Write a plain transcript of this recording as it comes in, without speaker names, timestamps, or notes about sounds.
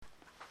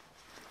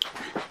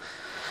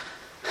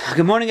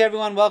Good morning,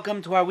 everyone.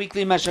 Welcome to our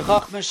weekly Meshech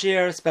Chochmah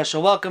Shir.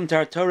 Special welcome to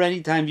our Torah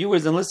Anytime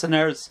viewers and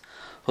listeners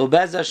who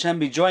Bez Hashem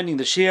be joining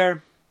the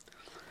Shir.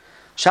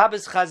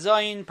 Shabbos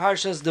Chazayin,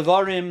 Parshas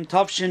Devarim,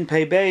 Tovshin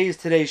Pei Beis.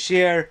 Today's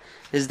Shir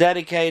is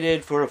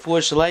dedicated for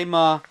Refuah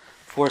Shalema,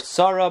 for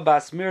Sarah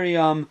Bas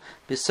Miriam,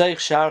 B'Seich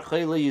Shar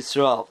Chayla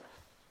Yisrael.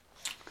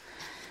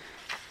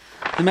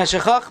 The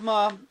Meshech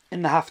Chochmah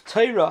in the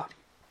Haftarah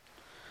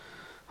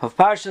of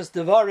Parshas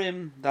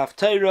Devarim, the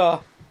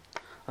Haftarah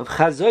of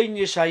Chazayin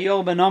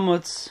Yeshayahu ben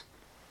Amutz.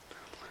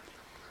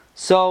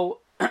 So,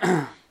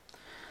 the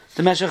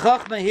Meshech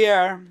Chochmah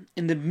here,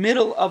 in the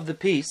middle of the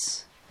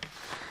piece,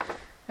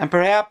 and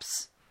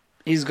perhaps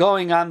he's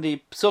going on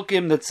the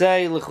psukim that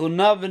say,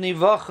 L'chuna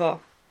v'nivacha,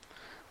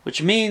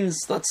 which means,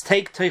 let's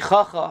take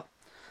teichacha,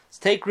 let's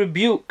take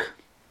rebuke.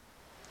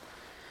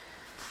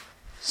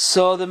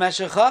 So the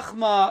Meshech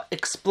Chochmah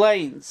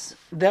explains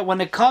that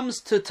when it comes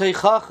to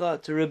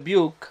teichacha, to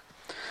rebuke,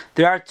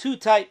 there are two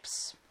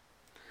types.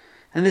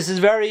 And this is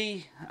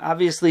very,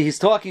 obviously he's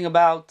talking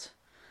about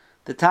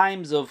the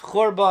times of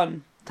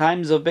Churban,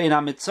 times of Bein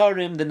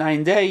HaMitzarim, the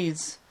 9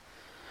 days,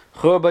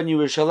 Churban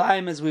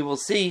Yerushalayim, as we will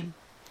see.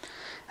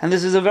 And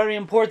this is a very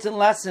important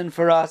lesson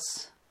for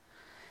us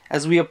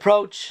as we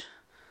approach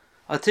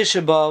a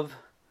Tisha B'Av,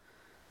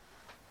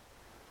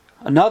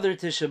 another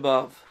Tisha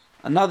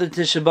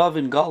B'Av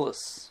in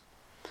Golus.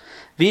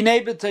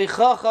 V'nei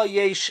b'teichacha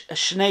yesh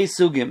shnei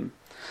sugim.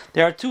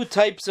 There are two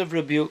types of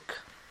rebuke.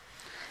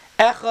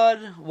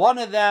 Echad, one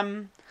of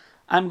them,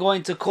 I'm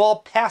going to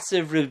call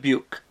passive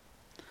rebuke.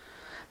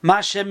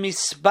 Mashe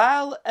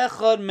misbal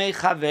echad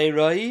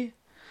mechaveroi.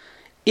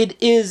 It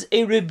is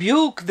a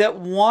rebuke that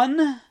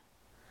one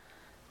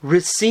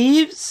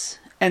receives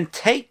and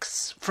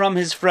takes from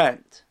his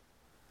friend.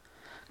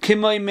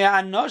 Kimoi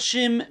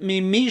me'anoshim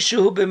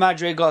mimishu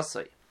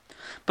b'madregosai.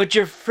 But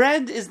your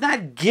friend is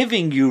not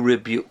giving you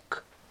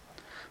rebuke,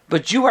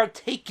 but you are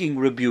taking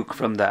rebuke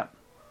from them.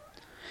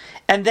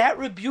 And that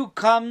rebuke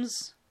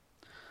comes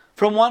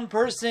from one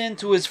person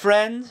to his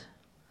friend.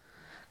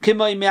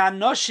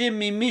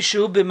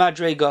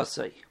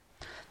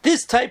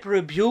 This type of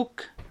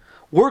rebuke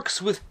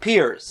works with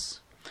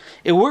peers.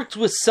 It works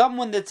with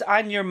someone that's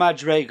on your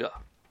madrega.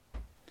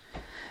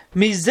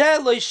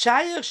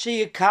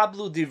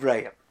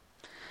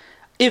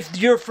 If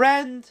your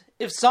friend,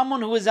 if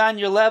someone who is on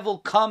your level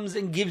comes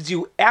and gives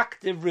you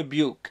active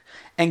rebuke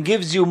and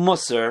gives you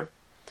musar,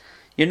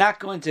 you're not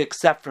going to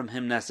accept from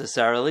him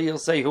necessarily. You'll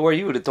say, who are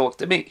you to talk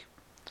to me?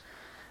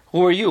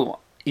 Who are you?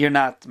 You're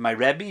not my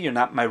Rebbe, you're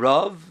not my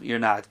Rav, you're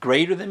not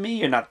greater than me,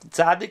 you're not the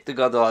Tzaddik, the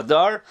Gadol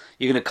Adar.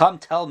 You're going to come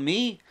tell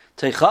me,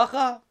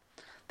 Teichacha?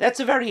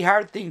 That's a very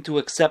hard thing to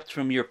accept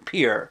from your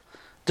peer,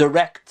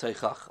 direct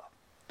Teichacha.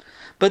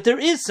 But there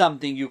is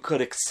something you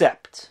could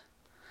accept.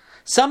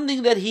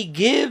 Something that he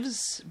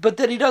gives, but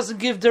that he doesn't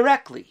give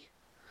directly.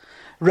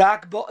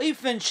 Rak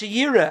ba'ofen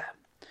sheyireh.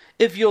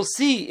 If you'll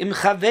see, im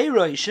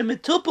chaveroi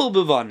shemitupul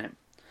bevanim.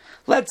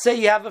 Let's say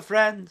you have a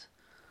friend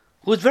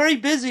who's very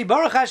busy,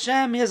 Baruch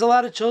Hashem, he has a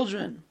lot of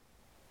children.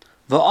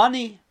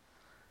 Va'ani,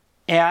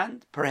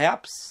 and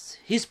perhaps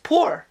he's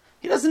poor.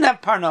 He doesn't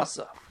have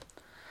parnasa.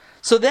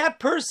 So that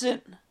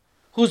person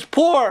who's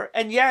poor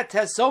and yet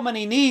has so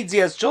many needs, he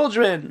has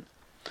children.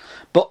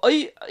 And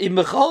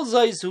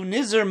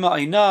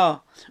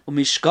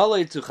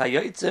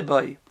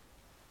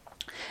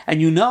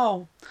you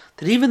know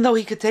that even though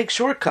he could take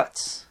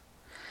shortcuts,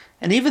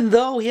 and even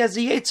though he has a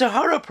Yetzer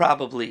Hara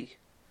probably,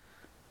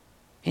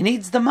 he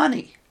needs the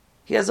money.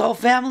 He has a whole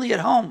family at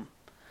home.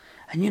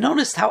 And you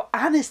noticed how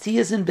honest he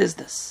is in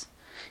business.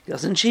 He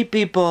doesn't cheat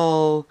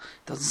people,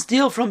 doesn't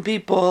steal from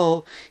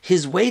people,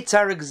 his weights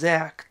are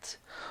exact.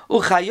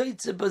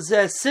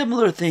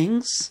 Similar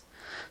things.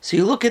 So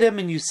you look at him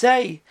and you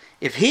say,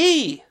 if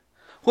he,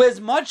 who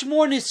has much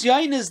more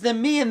nisyanis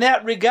than me in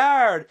that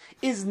regard,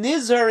 is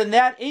nizar in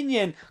that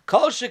inyan,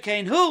 kol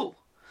shekain hu.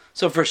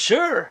 So for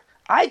sure,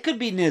 I could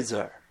be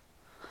nizar.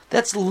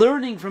 That's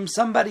learning from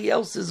somebody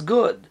else's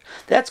good.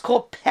 That's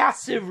called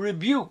passive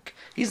rebuke.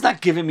 He's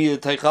not giving me the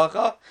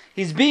teichacha.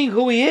 He's being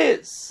who he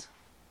is.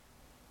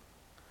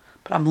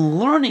 But I'm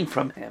learning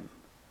from him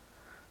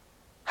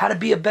how to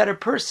be a better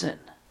person.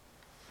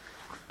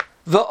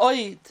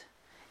 V'oid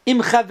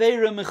im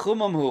chaveira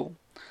mechumamhu.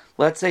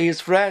 Let's say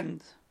his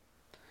friend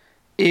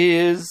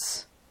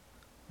is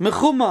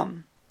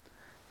mechumam.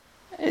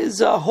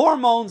 His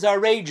hormones are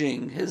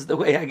raging, is the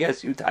way I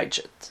guess you teach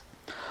it.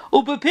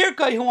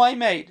 Upapirkai, who I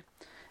made.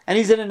 And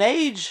he's at an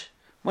age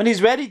when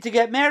he's ready to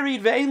get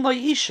married, ve'ein lo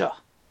isha.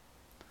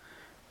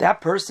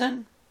 That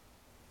person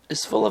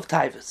is full of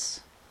taivas.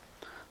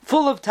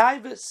 Full of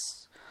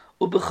taivas.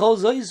 Ubechol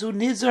zoizu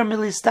nizar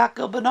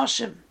milistaka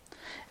b'noshim.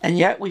 And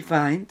yet we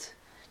find,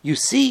 you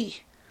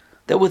see,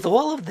 that with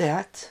all of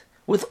that,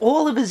 with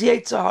all of his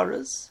Yetzer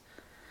Haras,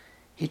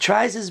 he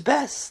tries his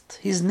best.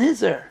 He's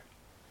nizar.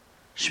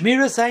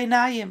 Shmiras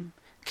ha'inayim.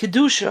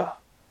 Kedusha.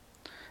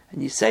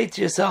 And you say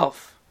to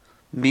yourself,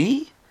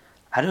 me?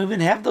 I don't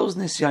even have those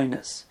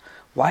nisyonis.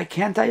 Why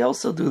can't I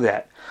also do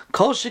that?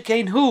 Kol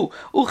shekain hu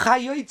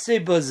uchayoytze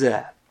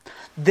bazeh.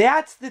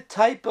 That's the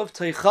type of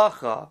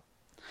teichacha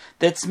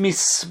that's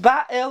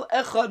misba'el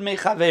echad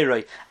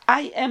mechaveroi.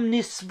 I am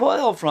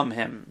nisboil from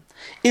him.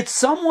 It's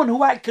someone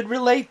who I could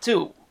relate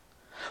to.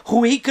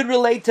 Who he could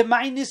relate to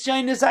my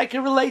nisyainus, I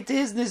can relate to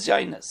his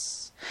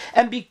nisyainus.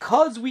 And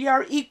because we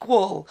are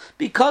equal,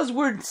 because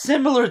we're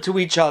similar to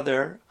each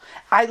other,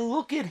 I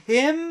look at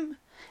him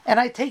and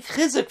I take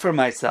chizuk for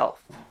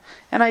myself.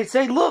 And I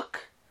say,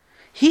 look,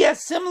 he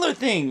has similar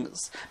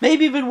things,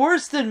 maybe even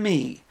worse than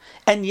me.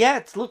 And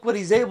yet, look what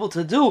he's able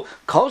to do.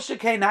 Kol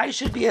shekain, I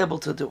should be able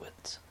to do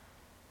it.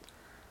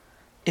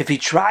 If he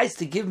tries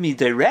to give me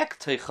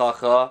direct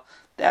teichacha,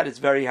 that is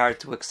very hard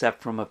to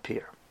accept from a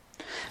peer.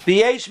 But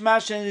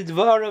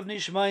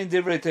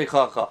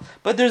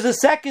there's a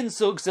second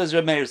sug, says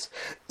Rameir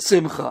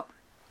Simcha.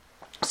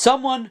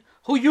 Someone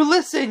who you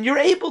listen, you're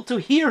able to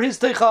hear his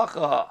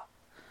teichacha.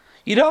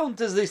 You don't,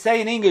 as they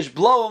say in English,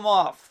 blow him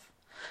off.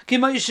 Your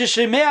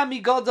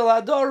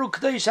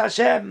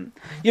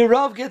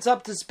Rav gets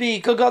up to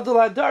speak, a Gadol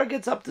Hadar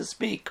gets up to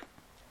speak.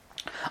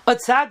 A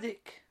tzaddik.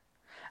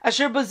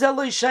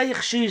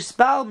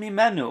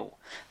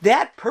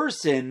 That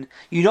person,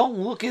 you don't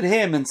look at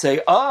him and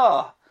say,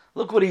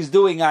 look what he's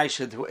doing, I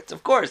should do it.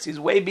 Of course, he's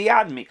way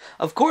beyond me.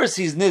 Of course,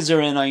 he's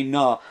Nizar and I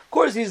know. Of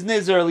course, he's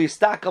Nizar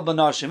Listaka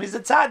Banashim. He's a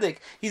tzaddik.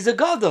 He's a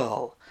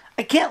gadol.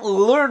 I can't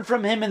learn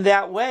from him in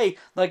that way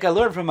like I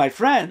learn from my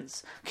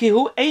friends.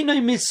 But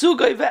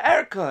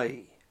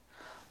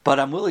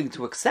I'm willing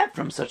to accept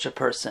from such a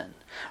person.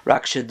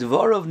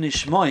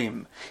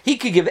 He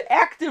could give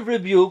active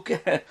rebuke,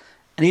 and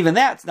even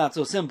that's not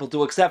so simple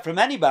to accept from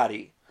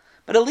anybody.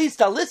 But at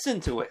least I'll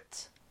listen to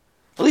it.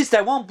 At least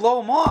I won't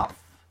blow him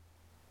off.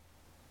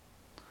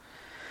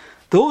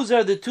 Those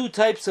are the two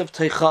types of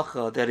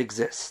teichacha that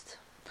exist.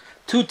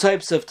 Two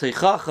types of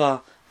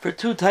teichacha for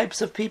two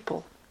types of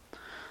people.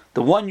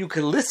 The one you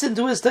can listen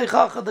to his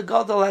teichacha, the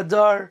Gadol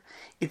Hadar,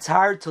 it's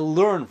hard to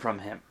learn from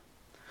him.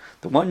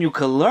 The one you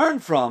can learn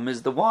from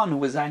is the one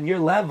who is on your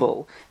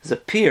level, is a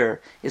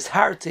peer. It's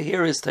hard to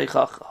hear his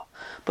teichacha.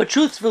 But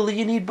truthfully,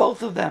 you need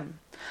both of them.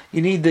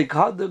 You need the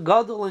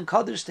Gadol and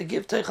Kaddish to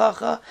give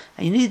teichacha,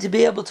 and you need to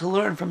be able to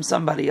learn from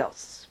somebody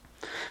else.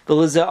 The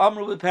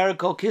Gemara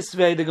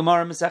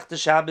Masechta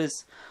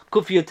Shabbos,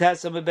 Kuf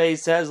Yotes Amabei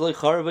says,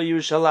 Lecharva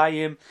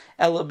Yerushalayim,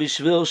 Ela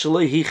Bishvil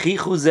Shaloi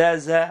Hichichu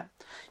Zezeh.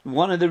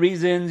 One of the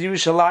reasons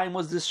Yerushalayim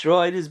was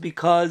destroyed is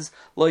because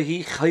they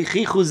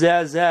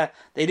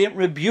didn't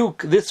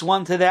rebuke this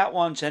one to that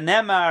one.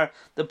 Shenemar,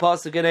 the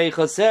pasuk in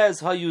Eicha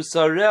says,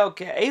 Hayusarel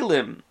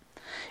ke'elim.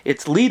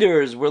 Its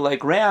leaders were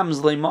like rams,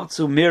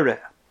 leimotzu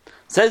mireh.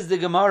 Says the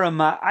Gemara,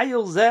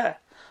 ma'ayil zeh,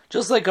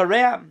 just like a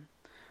ram.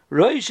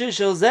 Roishe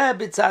shel zeh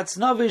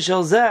b'tzatznavi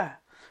shel zeh.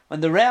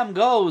 When the ram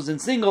goes in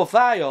single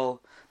file,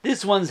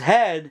 this one's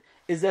head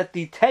is at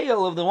the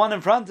tail of the one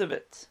in front of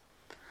it.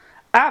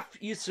 Af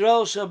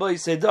Yisrael shaboy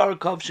sedar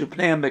kavshu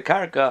pneim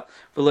bekarka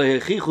v'lo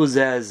yechichu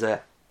zeh zeh.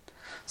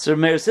 So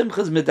Meir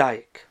Simcha's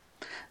medayik.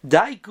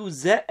 Daiku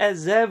zeh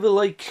zeh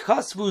v'lo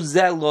kasvu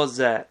zeh lo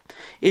zeh.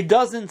 It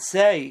doesn't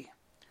say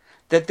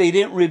that they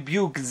didn't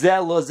rebuke zeh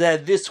lo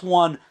zeh, this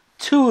one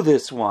to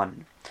this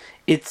one.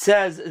 It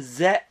says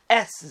zeh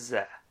es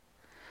zeh.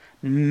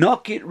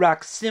 Nokit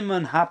rak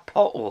simon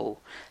ha'po'ol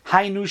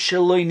hainu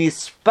sheloi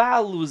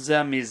nispalu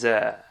zeh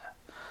mizeh.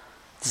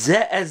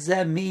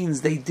 Zeh means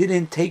they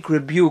didn't take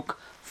rebuke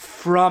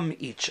from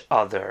each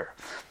other.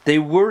 They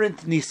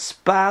weren't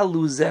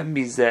nispalu zeh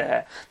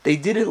mizeh. They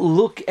didn't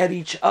look at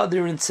each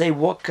other and say,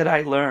 what could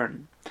I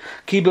learn?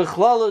 Ki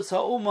bechlalos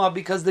ha'umah,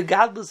 because the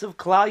godless of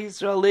Klal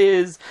Yisrael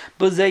is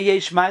b'zeh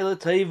yesh ma'ila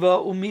teiva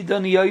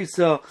u'midan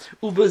yoisa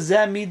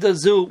u'b'zeh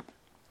midazu.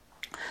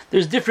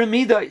 There's different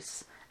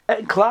midas.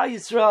 In Klal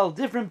Yisrael,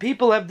 different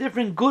people have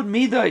different good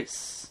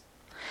midas.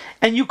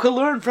 And you can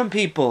learn from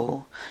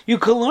people. You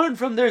can learn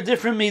from their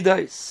different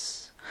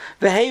midas.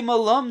 But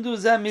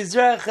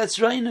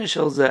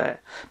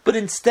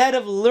instead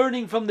of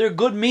learning from their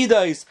good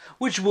midas,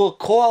 which we'll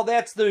call,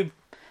 that's the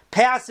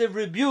passive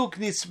rebuke,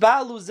 that's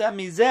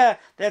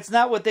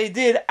not what they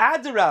did.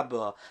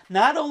 Adarabah.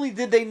 Not only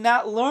did they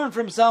not learn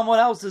from someone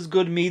else's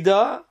good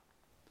midah,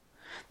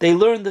 they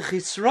learned the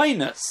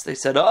chisroinus. They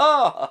said,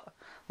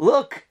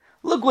 look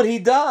what he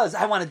does.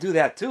 I want to do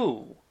that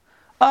too.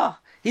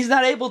 He's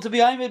not able to be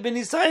Aymed ben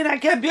Isayin. I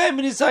can't be Aymed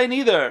ben Isayin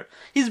either.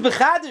 He's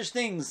mechadish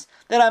things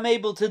that I'm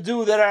able to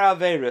do that are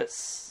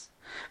Averis.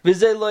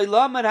 V'zeh lo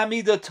ilamer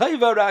hamida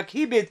toiva rak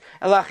hibit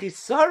el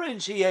achisarin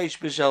sheyesh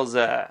b'shel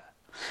zeh.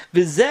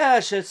 V'zeh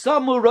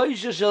shesamu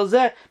roisha shel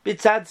zeh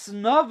b'tzad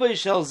snavei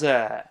shel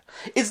zeh.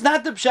 It's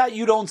not the pshat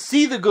you don't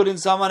see the good in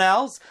someone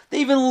else. They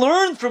even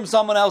learned from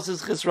someone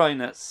else's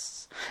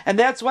chisroinus. And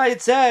that's why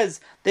it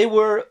says they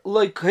were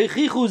like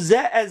hechichu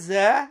zeh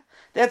ezeh.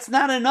 That's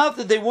not enough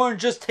that they weren't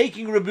just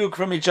taking rebuke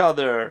from each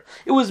other.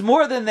 It was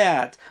more than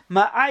that.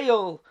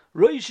 Ma'ayol,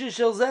 roishe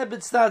shel zeh,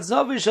 b'tzad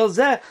zovi shel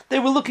zeh. They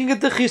were looking at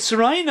the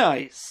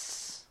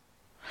chisroinais.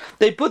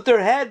 They put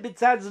their head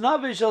b'tzad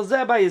zovi shel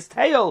zeh by his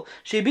tail.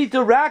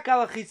 Shebitu rak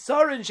al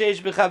chisorin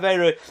sheish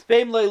b'chaveru.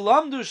 Ve'im lo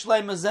lamdu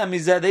shleimus zeh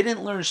mizeh. They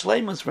didn't learn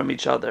shleimus from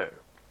each other.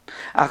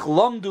 But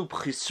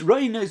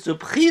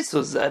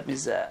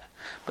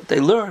they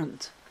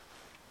learned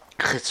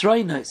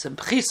chisroinos and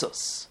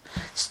pchisos.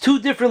 It's two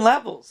different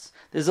levels.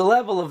 There's a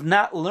level of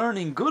not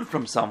learning good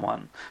from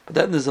someone, but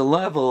then there's a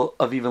level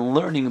of even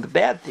learning the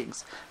bad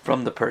things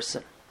from the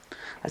person.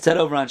 I said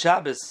over on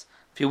Shabbos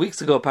a few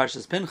weeks ago,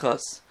 Parshas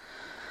Pinchas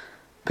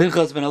ben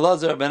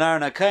Elazar ben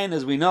Aaron HaKohen,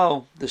 as we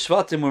know, the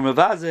Shvatim were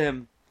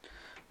mevazim.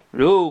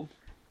 Ru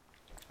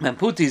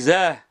Memputi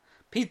Zeh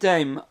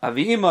Pitaim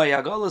Aviima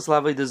Yagolos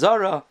Lavei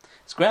Zara.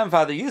 His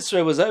grandfather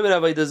Yisro was over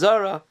Lavei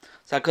Zara.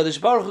 So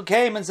HaKadosh Baruch Hu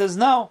came and says,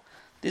 no,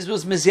 this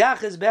was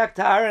Mizyaches back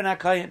to Aaron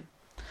HaKohen.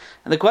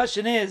 And the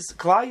question is,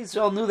 Klal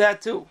Yisrael knew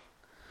that too.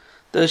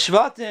 The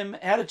Shvatim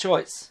had a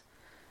choice.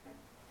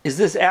 Is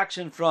this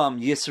action from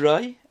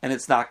Yisro and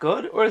it's not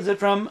good, or is it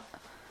from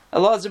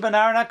Elazar ben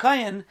Aaron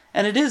HaKohen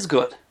and it is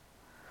good?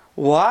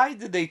 Why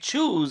did they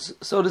choose,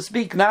 so to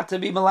speak, not to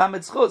be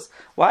Melamed Zchus?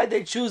 Why did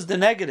they choose the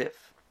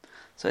negative?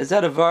 So I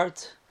said a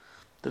vart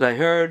that I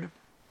heard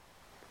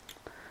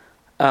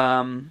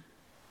from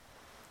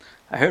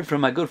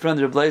my good friend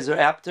Reb Blazer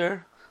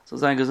Apter, so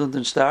sein gesund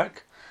und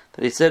stark,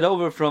 that he said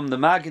over from the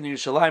Magen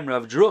Yerushalayim,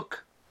 Rav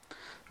Druk.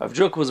 Rav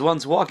Druk was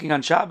once walking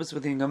on Shabbos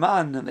with the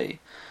Ingaman, and they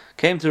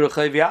came to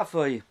Rechav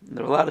Yafai, and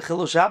there were a lot of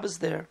Chilul Shabbos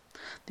there.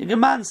 The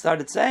Ingaman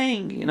started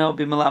saying, be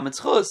Melamed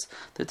Zchus,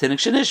 the Tinnik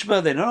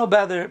Shenishma, they don't know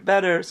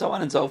better, so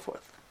on and so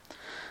forth.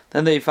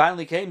 Then they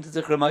finally came to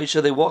Zichra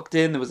Moshe, they walked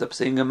in, there was a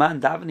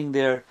Ingaman davening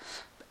there,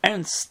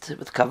 ernst,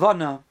 with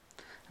Kavana,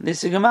 and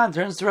this Ingaman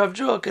turns to Rav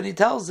Druk, and he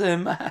tells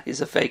him,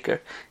 he's a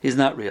faker, he's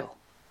not real.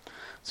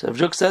 So Rav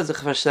Druk says,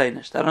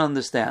 I don't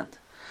understand.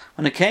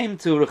 When it came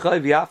to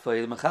Rechav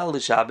Yafai, the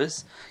Mechal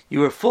Shabbos, you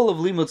were full of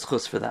limud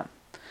zchus for them.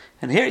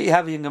 And here you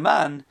have a young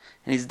man,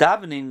 and he's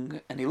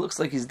davening, and he looks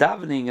like he's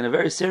davening in a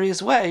very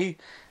serious way,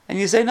 and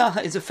you say, no,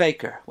 he's a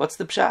faker. What's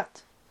the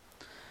pshat?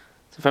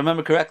 So if I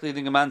remember correctly, the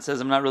young man says,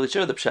 I'm not really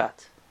sure the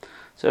pshat.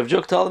 So Rav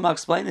Druk told him, I'll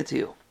explain it to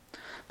you.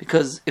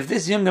 Because if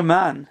this younger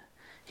man,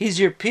 he's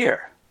your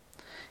peer,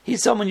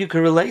 he's someone you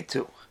can relate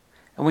to,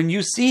 and when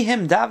you see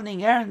him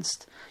davening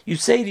ernst, you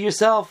say to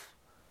yourself,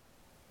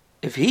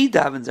 if he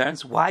davens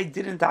ernst, why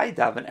didn't I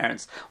daven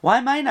ernst? Why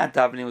am I not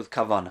davening with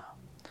kavana?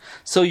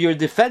 So your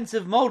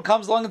defensive mode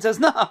comes along and says,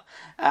 no,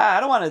 I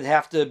don't want to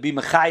have to be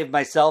mechayiv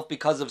myself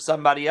because of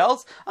somebody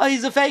else. Oh,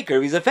 he's a faker.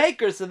 If he's a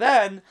faker, so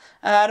then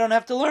I don't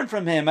have to learn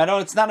from him.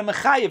 It's not a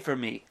mechayiv for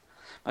me.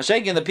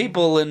 Mashiach, the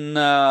people in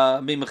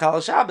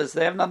Mechal Shabbos,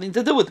 they have nothing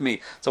to do with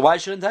me. So why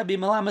shouldn't I be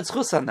melamed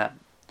zchus on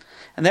them?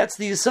 And that's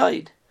the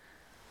aside.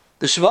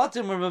 The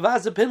Shvatim were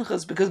Mevazah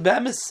Pinchas because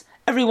Be'emes,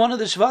 every one of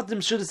the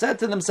Shvatim should have said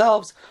to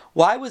themselves,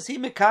 why was he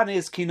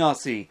Mekanes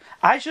Kinasi?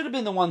 I should have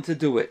been the one to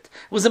do it.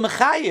 It was a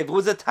Mechayiv, it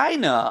was a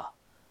Taina.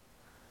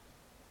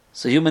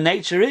 So human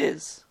nature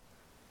is,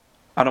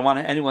 I don't want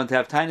anyone to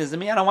have Tainas in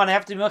me, I don't want to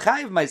have to be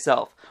Mechayiv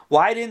myself.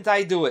 Why didn't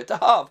I do it?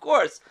 Oh, of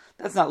course,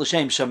 that's not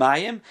L'Shem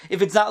Shemayim.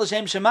 If it's not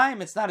L'Shem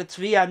Shemayim, it's not a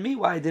Tviyah on me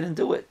why I didn't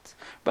do it.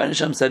 But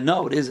Hashem said,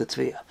 no, it is a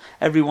Tviyah.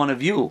 Every one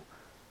of you,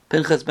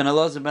 Pinchas ben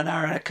Elazar ben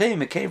Aaron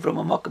HaKohen, it came from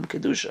a Makam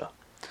Kedusha.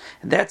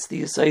 And that's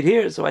the aside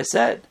here. So I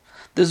said,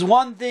 there's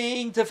one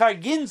thing to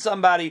fargin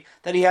somebody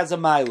that he has a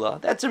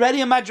Maila. That's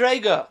already a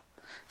Madrega.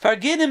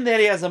 Fargin him that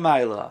he has a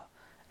Maila.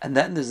 And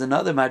then there's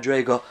another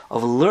Madrega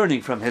of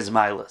learning from his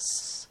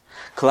Mailas.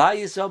 Klal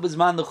Yisrael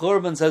B'zman the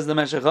Churban, says the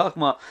Meshech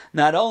Chochmah,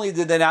 not only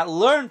did they not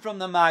learn from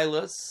the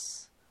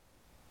Mailas,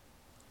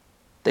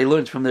 they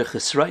learned from their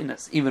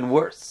Chesrainas, even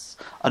worse.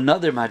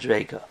 Another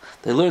Madrega.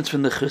 They learned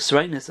from the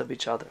Chesrainas of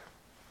each other.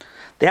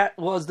 That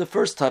was the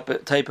first type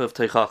of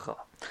Teichacha.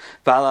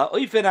 Vala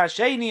oifen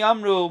hasheni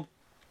amru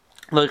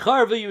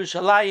loicharve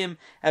Yerushalayim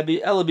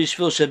ela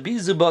bishvil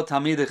shabizu ba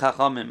talmidei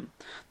chachamim.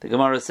 The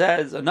Gemara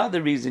says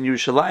another reason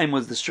Yerushalayim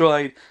was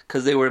destroyed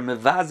because they were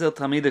mevazel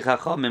talmidei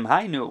chachamim.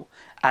 Hainu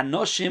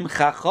anoshim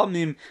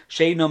chachamim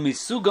sheino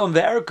misugam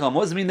ve'erkam.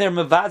 What does it mean they're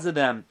mevazel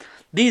them?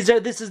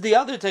 This is the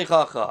other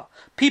teichacha.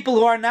 People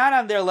who are not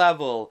on their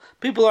level,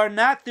 people who are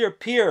not their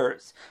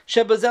peers.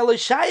 Shebazel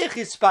shayich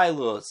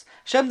ispailos.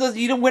 Hashem does.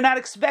 We're not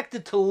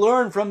expected to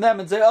learn from them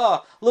and say,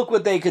 "Oh, look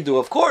what they could do."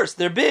 Of course,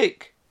 they're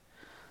big,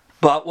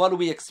 but what do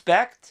we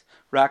expect?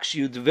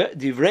 Rakshiu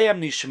divrayam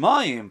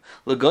nishmaim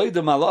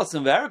legoydem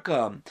alasim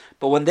verkam.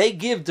 But when they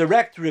give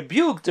direct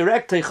rebuke,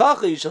 direct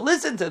teichacha, you should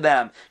listen to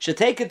them. Should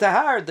take it to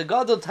heart. The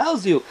Gadol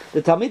tells you,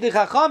 the Talmidei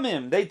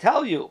Chachamim, they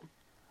tell you.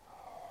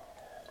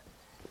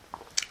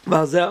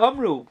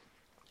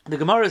 The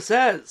Gemara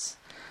says,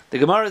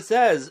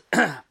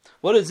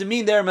 what does it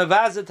mean there?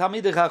 Mevazeh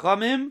Talmidei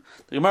Chachamim.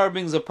 The Gemara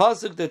brings a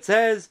pasuk that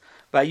says,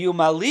 "Vayu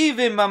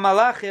malivim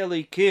malach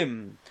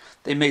elikim."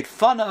 They made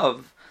fun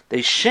of,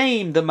 they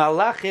shamed the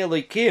malach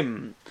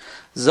elikim.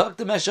 Zok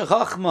the Meshech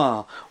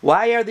Chochmah.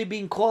 Why are they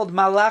being called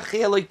malach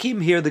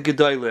elikim here? The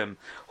Gedolim.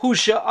 Hu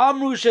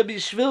she'amru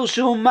shebishvil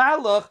shu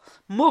malach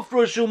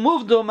mufro shu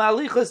muvdo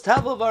malichas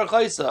tavel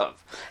varchaisav.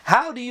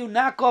 How do you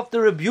knock off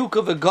the rebuke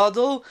of a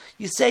gadol?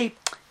 You say,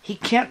 he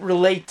can't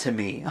relate to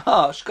me.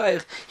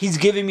 Shkayach, he's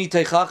giving me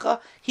teichacha.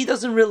 He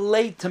doesn't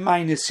relate to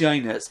my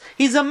nisyonis.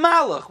 He's a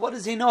malach. What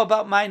does he know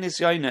about my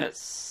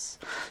nisyonis?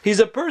 He's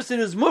a person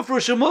who's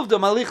mufrush umuvda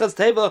malichas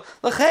teva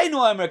l'cheinu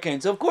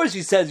amerkain. So of course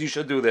he says you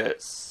should do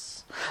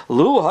this. If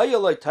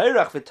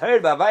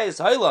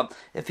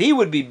he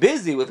would be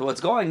busy with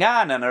what's going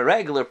on in a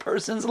regular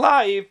person's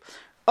life,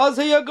 who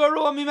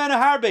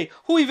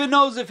even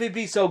knows if he'd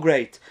be so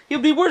great? He'll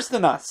be worse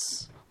than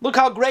us. Look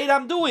how great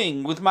I'm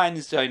doing with my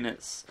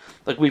nisyanis.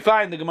 Like we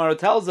find, the Gemara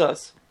tells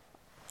us,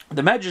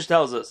 the Medrash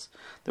tells us,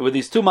 there were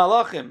these two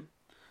malachim.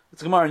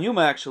 It's Gemara in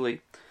Yuma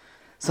actually.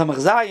 Samach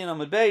Zayin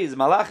Amud Beis,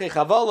 Malachi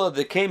Chavala,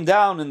 that came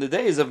down in the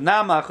days of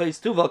Nama Chayis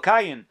Tuval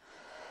Kayin.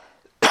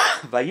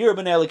 Vayir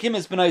ben Elikim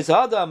es b'nai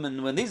Adam,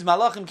 and when these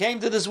malachim came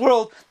to this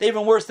world, they're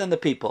even worse than the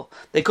people.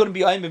 They couldn't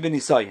be Aimim ben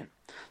Isayin.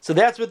 So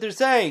that's what they're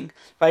saying.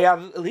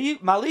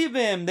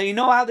 Malivim, they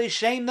know how they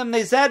shamed them.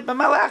 They said, but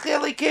Malachi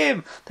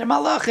Elikim, they're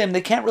malachim.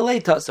 They can't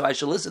relate to us, so I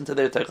should listen to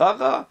their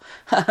teichacha.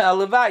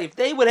 If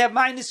they would have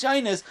my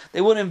nisyanis, they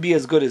wouldn't be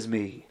as good as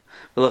me.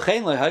 So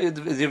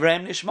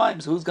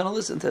who's going to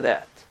listen to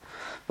that?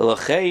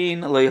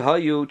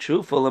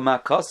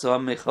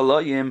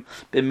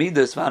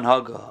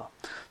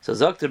 So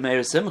Dr.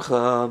 Meir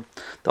Simcha,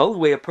 the only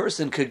way a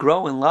person could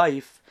grow in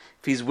life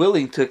if he's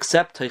willing to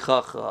accept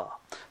teichacha,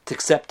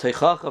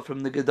 from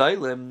the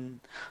Gedolim,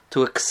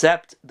 to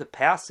accept the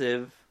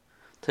passive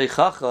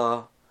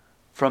teichacha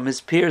from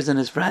his peers and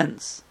his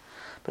friends.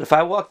 But if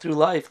I walk through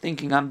life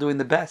thinking I'm doing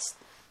the best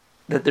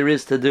that there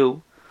is to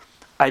do,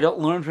 I don't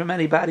learn from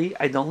anybody,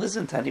 I don't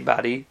listen to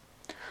anybody,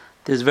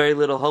 there's very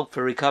little hope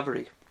for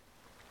recovery.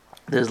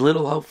 There's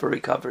little hope for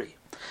recovery.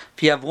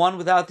 If you have one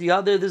without the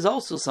other, there's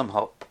also some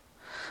hope.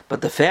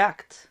 But the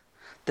fact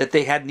that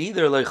they had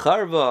neither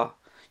Lecharva,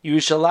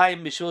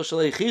 Yerushalayim, Mishul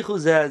Shaleichichu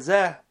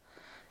Zeh,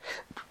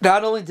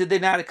 not only did they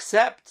not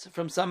accept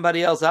from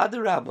somebody else,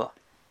 Adarabba,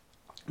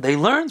 they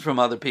learned from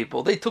other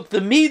people. They took the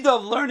midah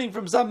of learning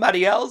from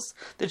somebody else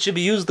that should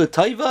be used the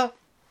taiva.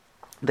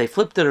 They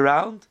flipped it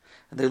around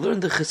and they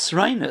learned the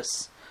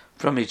chesrainus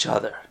from each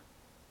other.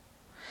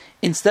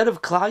 Instead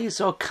of Klal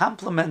Yisrael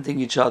complimenting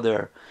each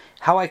other,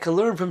 how I can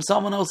learn from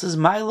someone else's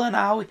maila and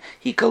how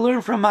he can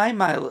learn from my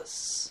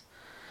mailas.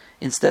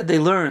 Instead they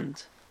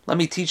learned, let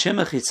me teach him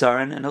a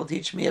chisaron and he'll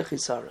teach me a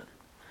chisaron.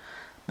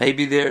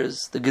 Maybe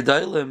there's the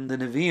Gedolim, the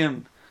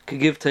Nevi'im, could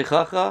give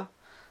teichacha,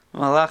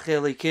 Malachi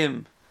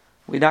Elikim.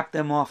 We knock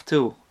them off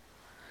too.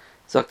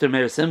 Dr.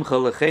 Meir Simcha,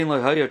 L'chein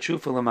lo haya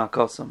tshufa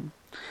l'makosam.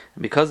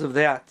 And because of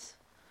that,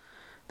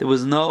 there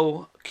was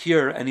no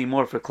cure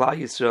anymore for Klal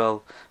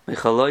Yisrael,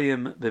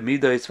 Mechaloyim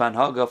b'midos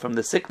vanhaga, from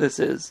the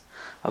sicknesses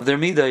of their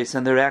midos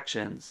and their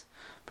actions.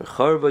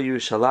 B'chorva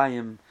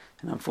Yerushalayim,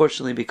 and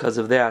unfortunately because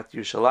of that,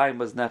 Yerushalayim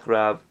was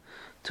nechrab,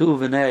 tu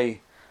v'nei,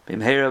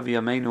 b'mhera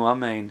v'yameinu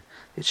amen.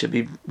 It should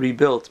be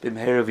rebuilt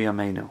b'mhera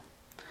v'yameinu.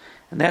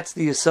 And that's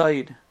the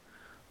aside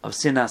of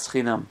sinas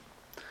chinam.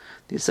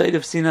 The aside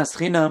of sinas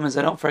chinam is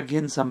I don't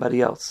forgive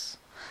somebody else.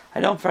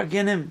 I don't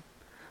forgive him.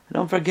 I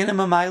don't forgive him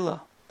a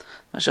maila.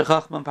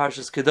 Mashachachman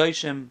Parshas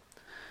Kedoshim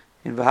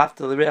in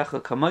V'hafta l'reacha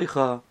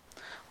kamoicha,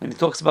 when he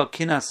talks about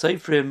kinas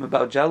seifrim,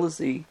 about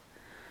jealousy,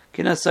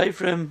 kinas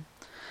seifrim,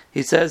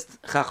 he says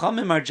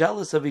chachamim are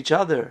jealous of each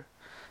other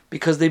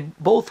because they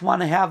both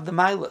want to have the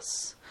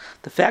milas.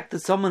 The fact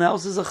that someone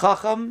else is a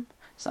chacham,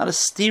 it's not a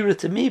stira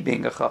to me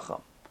being a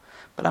chacham,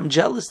 but I'm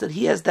jealous that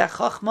he has that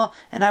chachma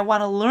and I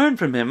want to learn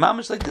from him.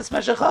 Mamash like this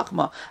Meshach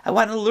Chachma. I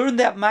want to learn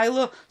that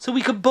maila so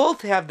we could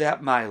both have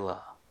that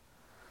maila.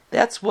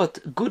 That's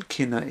what good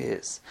kina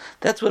is.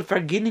 That's what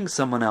forgiving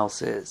someone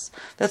else is.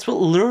 That's what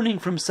learning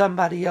from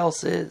somebody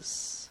else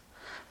is.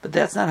 But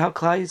that's not how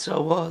Klal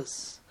Yisrael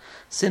was.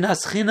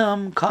 Sinas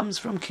chinam comes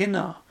from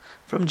kina,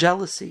 from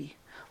jealousy.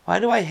 Why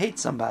do I hate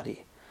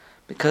somebody?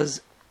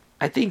 Because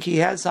I think he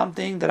has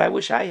something that I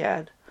wish I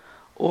had,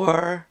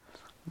 or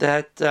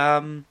that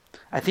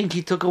I think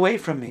he took away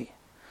from me.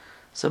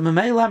 So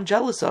Memela, I'm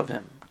jealous of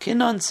him.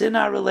 Kina and sin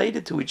are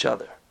related to each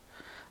other.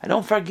 I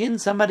don't forgive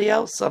somebody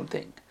else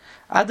something.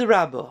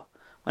 Adarabba,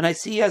 when I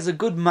see he has a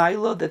good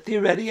maila that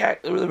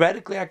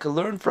theoretically I could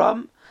learn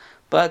from,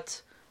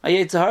 but my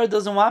Yetzer Hara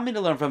doesn't want me to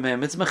learn from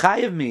him. It's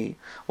mechayev me.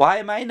 Why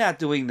am I not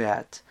doing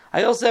that?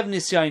 I also have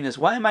nisyanis.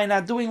 Why am I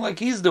not doing like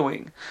he's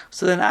doing?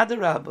 So then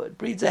Adarabba, it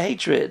breeds a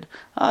hatred.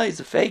 Oh, he's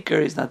a faker,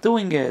 he's not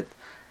doing it.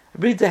 It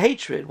breeds a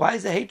hatred. Why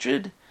is it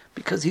hatred?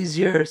 Because he's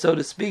your, so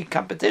to speak,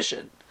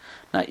 competition.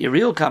 Not your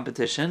real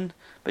competition,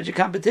 but your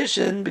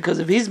competition because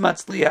if he's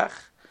matzliach,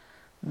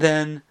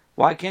 then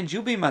why can't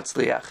you be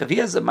matzliach? If he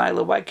has a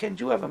maila, why can't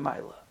you have a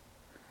maila?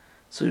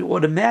 So you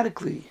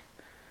automatically,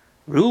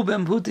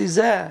 Reuben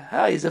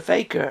putizeh, he's a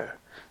faker.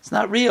 It's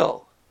not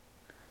real.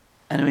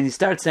 And when you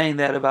start saying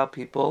that about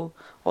people,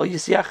 well, you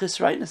see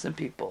achis rightness in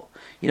people.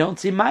 You don't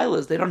see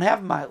mailas; they don't have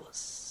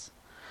mailas.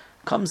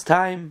 Comes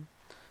time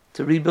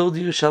to rebuild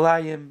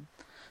Yerushalayim.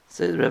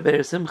 So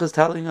Rabbi Simcha is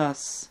telling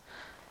us,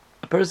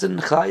 a person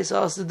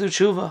has to do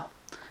tshuva.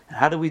 And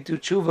how do we do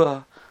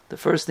tshuva? The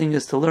first thing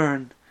is to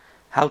learn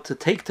how to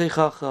take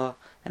teichacha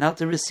and how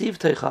to receive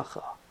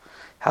teichacha.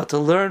 How to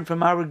learn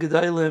from our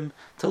Gedolim,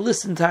 to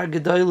listen to our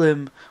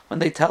Gedolim when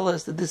they tell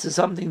us that this is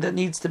something that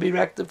needs to be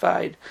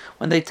rectified,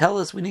 when they tell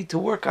us we need to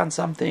work on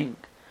something.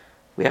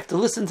 We have to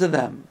listen to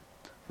them.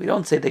 We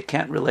don't say they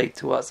can't relate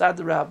to us.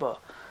 Adrabah,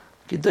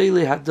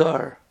 Gedolei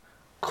Hadar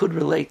could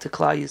relate to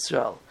Klal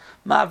Yisrael.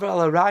 Ma'avar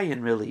al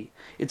Arayin, really.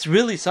 It's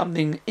really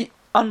something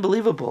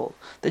unbelievable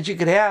that you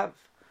could have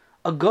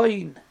a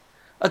goyin,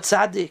 a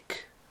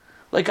tzaddik,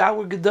 like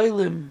our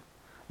Gedolim,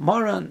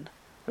 Moran,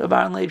 Rabbi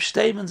Aaron Leib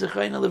Shteiman,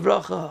 Zechreina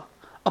Livracha,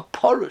 a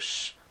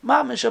Porush,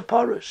 Mamish a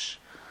Porush.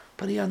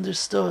 But he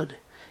understood.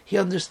 He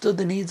understood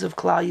the needs of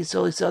Klal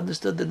Yisrael. He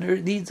understood the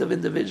needs of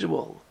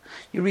individual.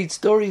 You read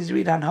stories, you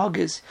read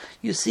Hanhagis,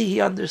 you see he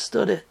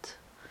understood it.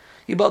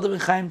 Yibada ben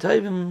Chaim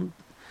Tovim,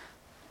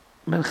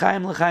 ben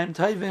Chaim l'Chaim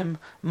Tovim,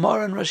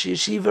 Moran Rosh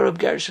Yeshiva of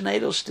Gershon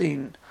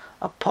Edelstein,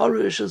 a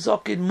Porush, a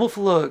Zokin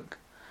Muflug.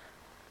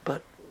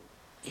 But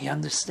he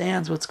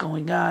understands what's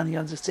going on. He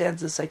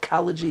understands the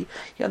psychology.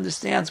 He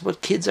understands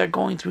what kids are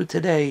going through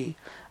today.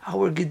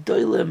 Our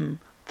Gedolim,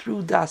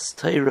 through Das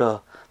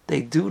Torah,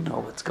 they do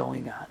know what's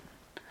going on.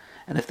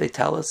 And if they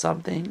tell us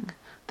something,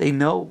 they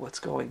know what's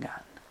going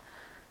on.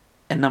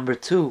 And number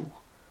two,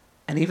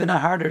 and even a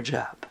harder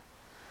job,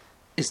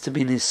 is to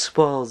be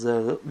nispal ze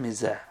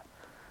mizeh.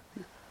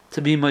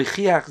 To be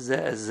moichiach ze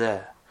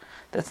zeh.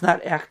 That's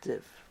not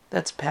active.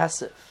 That's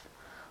passive.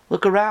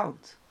 Look around.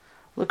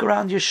 Look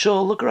around your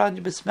shul. Look around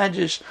your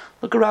besmedrish.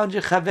 Look around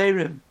your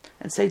chaverim.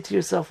 And say to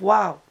yourself,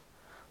 wow,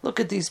 look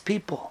at these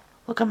people.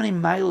 Look how many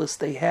milas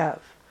they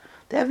have.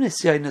 They have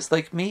nisyonis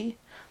like me.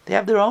 They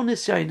have their own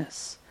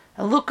nisyonis.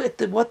 And look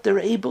at what they're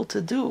able to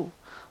do.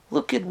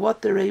 Look at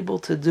what they're able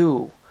to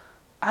do.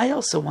 I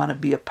also want to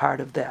be a part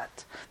of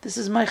that. This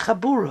is my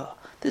chabura.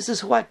 This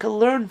is who I can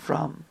learn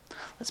from.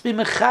 Let's be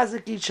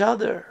mechazik each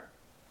other.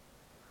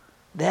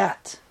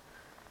 That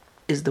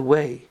is the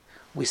way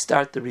we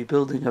start the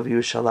rebuilding of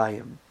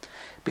Yerushalayim.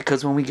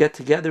 Because when we get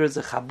together as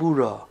a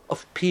chabura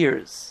of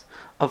peers,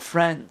 of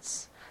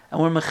friends,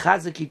 and we're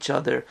mechazik each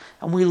other,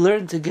 and we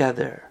learn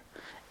together,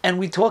 and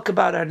we talk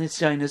about our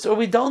nisyonis, or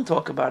we don't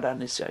talk about our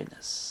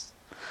nisyonis,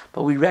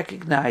 but we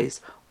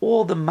recognize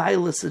all the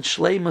milas and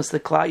shleimus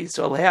that Klal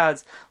Yisrael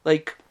has,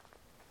 like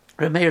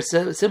Rameir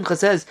Simcha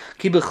says,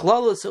 Ki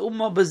b'chlalos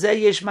ha'umma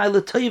b'zeh yesh ma'ila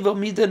toiva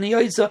mida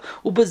niyoisa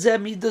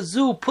u'b'zeh mida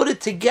zu. Put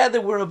it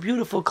together, we're a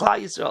beautiful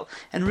Klal Yisrael.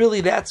 And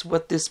really that's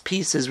what this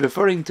piece is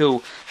referring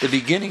to. The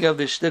beginning of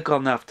the shtick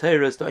on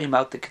Nafteris, talking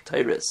about the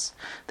Keteris.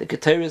 The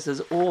Keteris is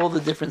all the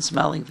different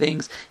smelling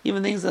things,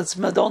 even things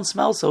that don't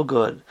smell so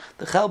good.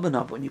 The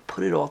Chelbanah, when you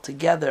put it all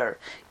together,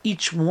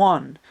 each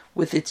one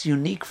with its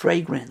unique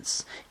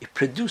fragrance, it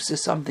produces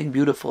something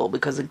beautiful,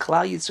 because in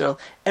Klal Yisrael,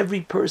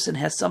 every person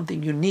has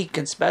something unique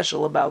and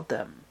special about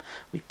them.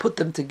 We put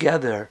them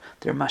together,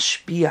 they're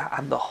mashpia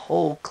on the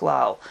whole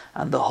Klal,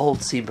 on the whole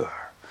tzibur.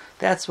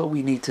 That's what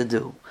we need to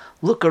do.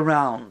 Look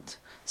around,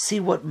 see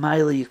what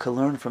maila you can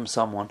learn from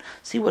someone,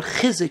 see what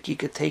chizik you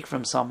could take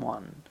from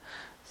someone.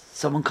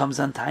 Someone comes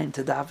on time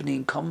to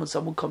davening.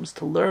 Someone comes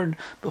to learn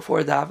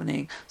before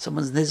davening.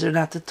 Someone's nizar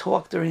not to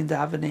talk during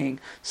davening.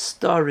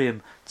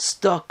 Starim,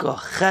 tzedakah,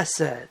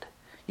 chesed.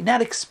 You're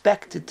not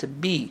expected to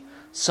be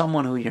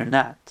someone who you're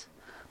not.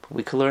 But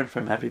we can learn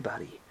from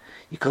everybody.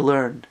 You can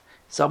learn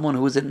someone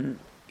who's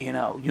unique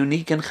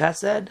in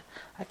chesed.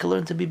 I can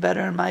learn to be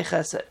better in my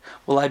chesed.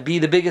 Will I be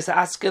the biggest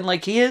asken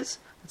like he is?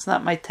 It's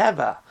not my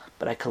teva.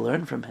 But I can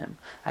learn from him.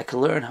 I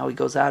can learn how he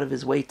goes out of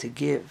his way to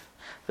give.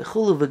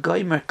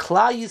 Klal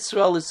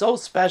Yisrael is so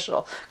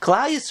special.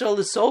 Klal Yisrael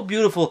is so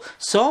beautiful.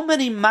 So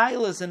many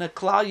milas in a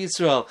Klal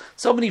Yisrael.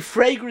 So many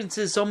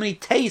fragrances, so many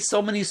tastes,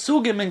 so many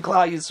sugim in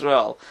Klal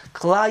Yisrael.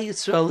 Klal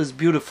Yisrael is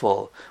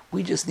beautiful.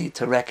 We just need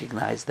to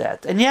recognize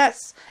that. And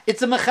yes,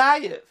 it's a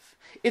mechayev.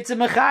 It's a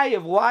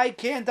mechayev. Why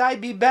can't I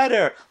be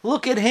better?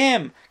 Look at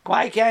him.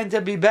 Why can't I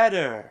be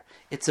better?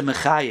 It's a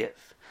mechayev.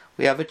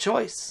 We have a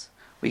choice.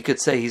 We could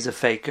say he's a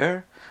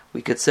faker.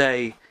 We could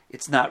say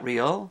it's not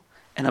real,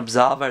 and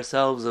absolve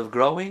ourselves of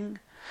growing.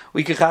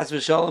 We could chas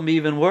v'shalom be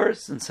even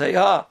worse and say,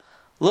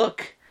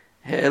 look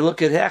at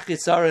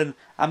Hechitzaron,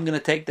 I'm going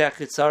to take that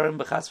Chitzaron,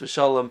 but chas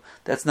v'shalom,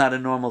 that's not a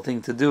normal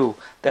thing to do.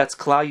 That's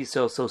Klal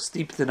Yisrael, so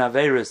steeped in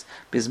Averis,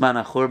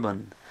 Bizman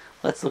HaChurban.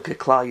 Let's look at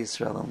Klal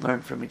Yisrael and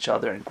learn from each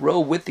other and grow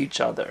with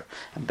each other.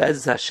 And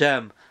Bez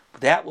Hashem,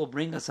 that will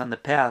bring us on the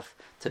path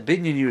to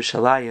Binyan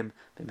Yerushalayim,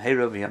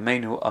 B'mheira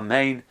v'yameinu,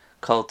 Amen.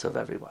 Cult of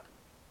everyone.